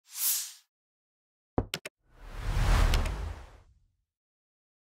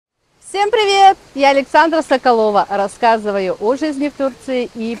Всем привет! Я Александра Соколова, рассказываю о жизни в Турции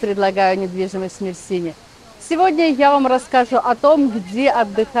и предлагаю недвижимость в Мерсине. Сегодня я вам расскажу о том, где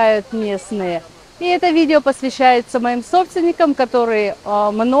отдыхают местные. И это видео посвящается моим собственникам, которые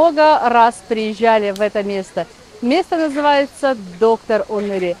много раз приезжали в это место. Место называется Doktorun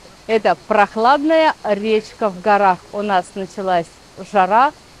Yeri. Это прохладная речка в горах. У нас началась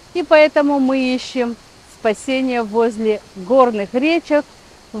жара, и поэтому мы ищем спасение возле горных речек,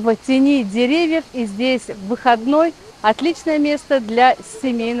 в тени деревьев, и здесь выходной отличное место для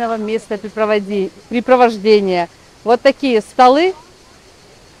семейного местопрепровождения. Вот такие столы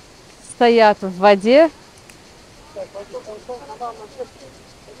стоят в воде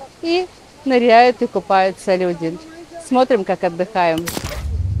и ныряют и купаются люди. Смотрим, как отдыхаем.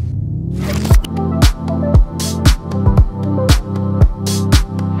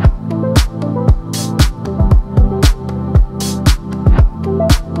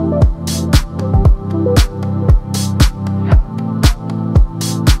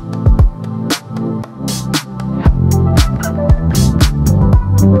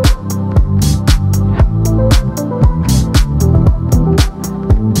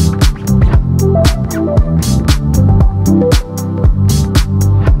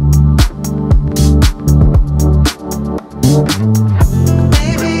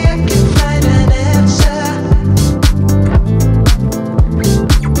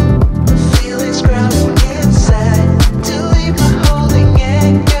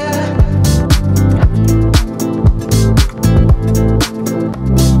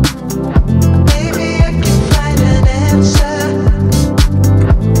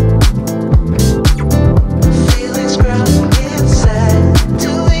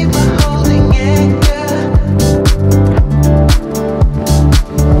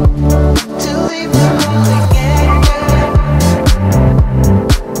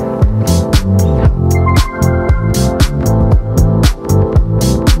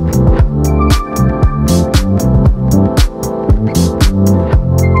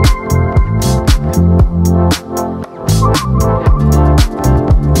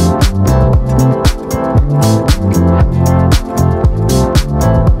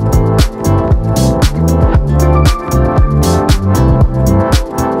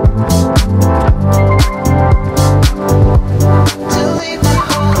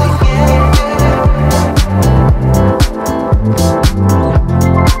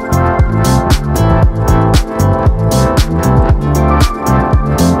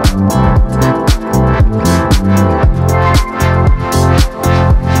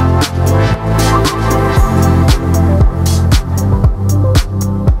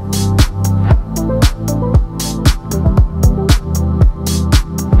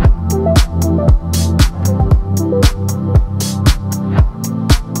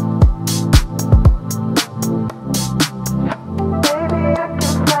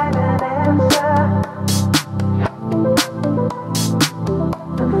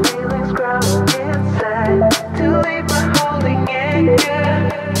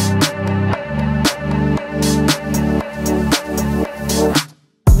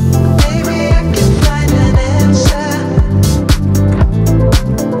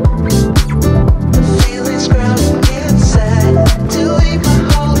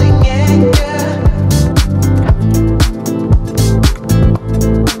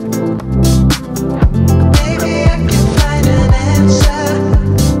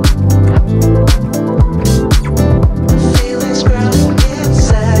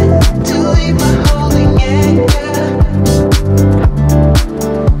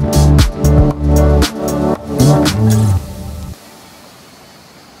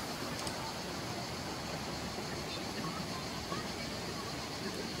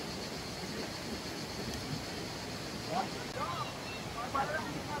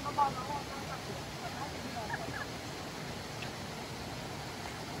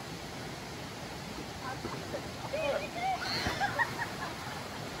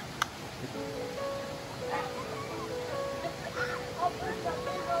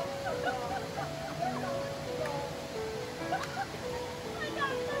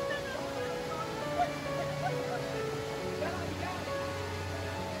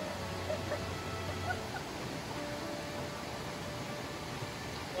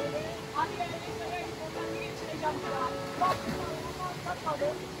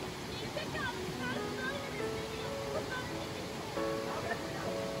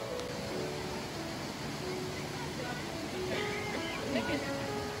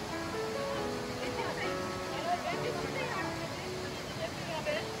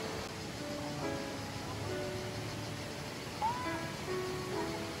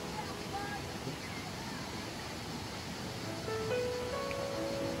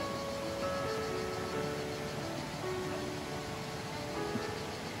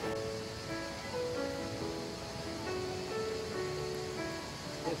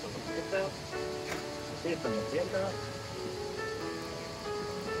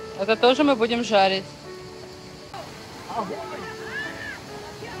 Это тоже мы будем жарить.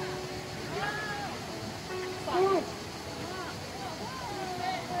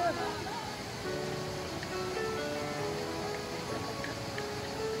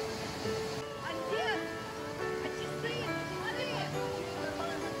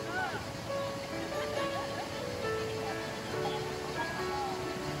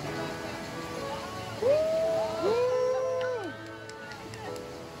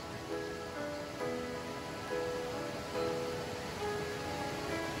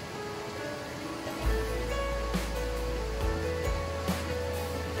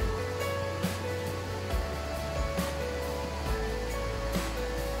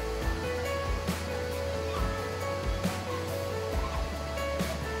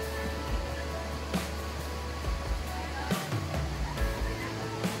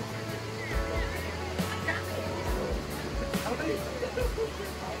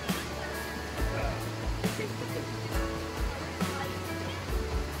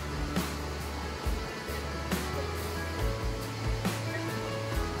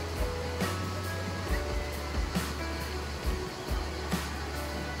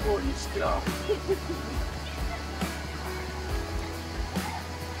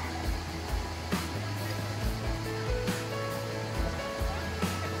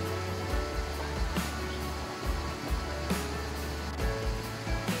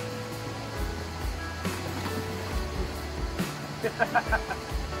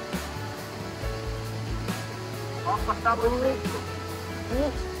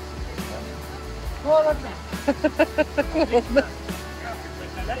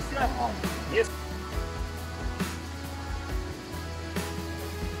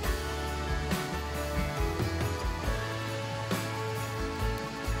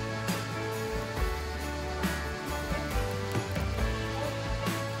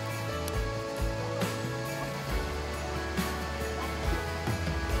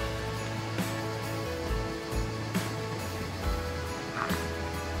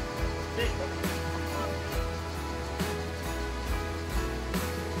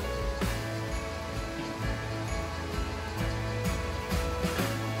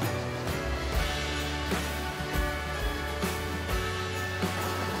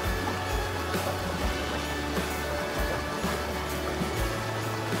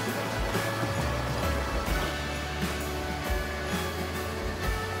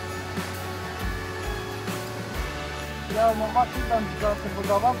 Ya normal sizden zaten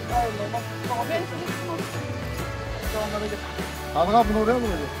burada var. Normal Adana bunu oraya mı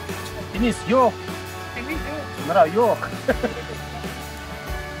koyuyor? Deniz yok. Bunlara yok.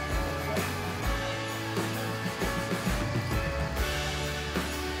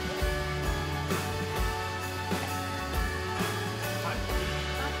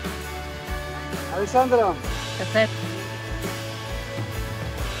 Alexandra. Касет.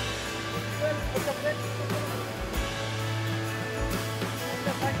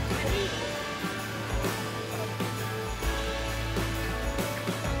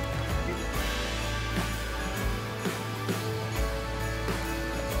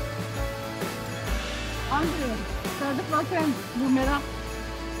 Andrew, sardık bakayım bumerang.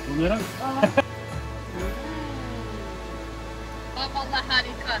 Bumerang? Vallahi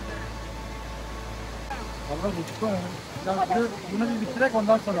harika. Vallahi bu çıkıyor. Bunu bir bitirek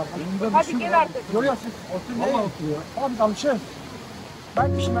ondan sonra. Hadi gel artık. Görüyorsun. Otur. Vallahi oturuyor. Tamam biz alışırız.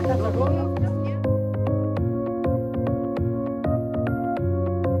 Ben pişmekten sonra.